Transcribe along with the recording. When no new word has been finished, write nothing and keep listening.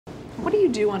What do you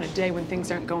do on a day when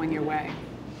things aren't going your way?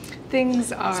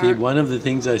 Things are... See, one of the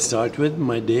things I start with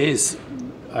my day is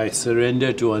I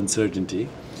surrender to uncertainty,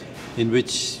 in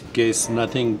which case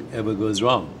nothing ever goes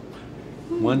wrong.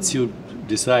 Once you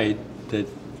decide that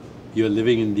you're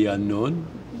living in the unknown,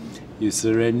 you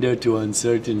surrender to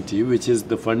uncertainty, which is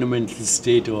the fundamental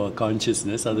state of our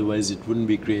consciousness, otherwise it wouldn't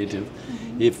be creative.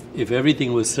 If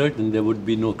everything was certain, there would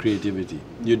be no creativity.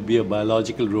 You'd be a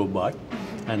biological robot,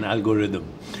 an algorithm.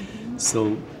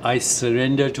 So I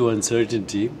surrender to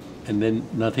uncertainty, and then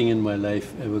nothing in my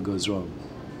life ever goes wrong.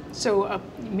 So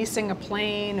missing a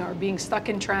plane or being stuck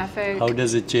in traffic? How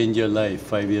does it change your life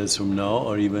 5 years from now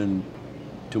or even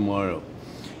tomorrow?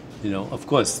 You know, of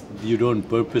course, you don't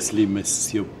purposely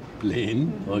miss your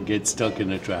plane or get stuck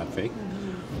in a traffic,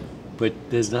 but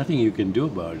there's nothing you can do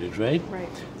about it, right? Right.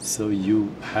 So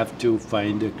you have to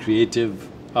find a creative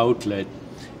outlet.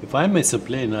 If I miss a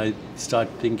plane, I start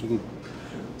thinking,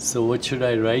 so what should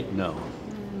I write now?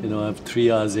 You know, I have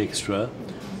 3 hours extra.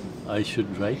 I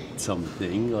should write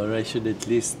something, or I should at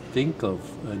least think of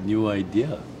a new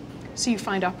idea. So you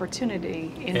find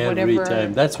opportunity in Every whatever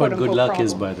time. That's what good luck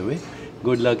is, problem. by the way.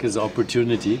 Good luck is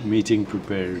opportunity meeting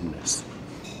preparedness.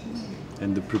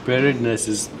 And the preparedness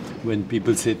is when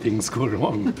people say things go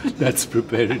wrong. That's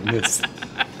preparedness.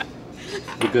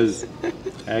 Because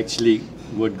actually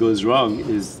what goes wrong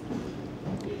is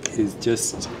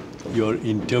just your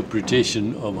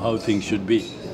interpretation of how things should be.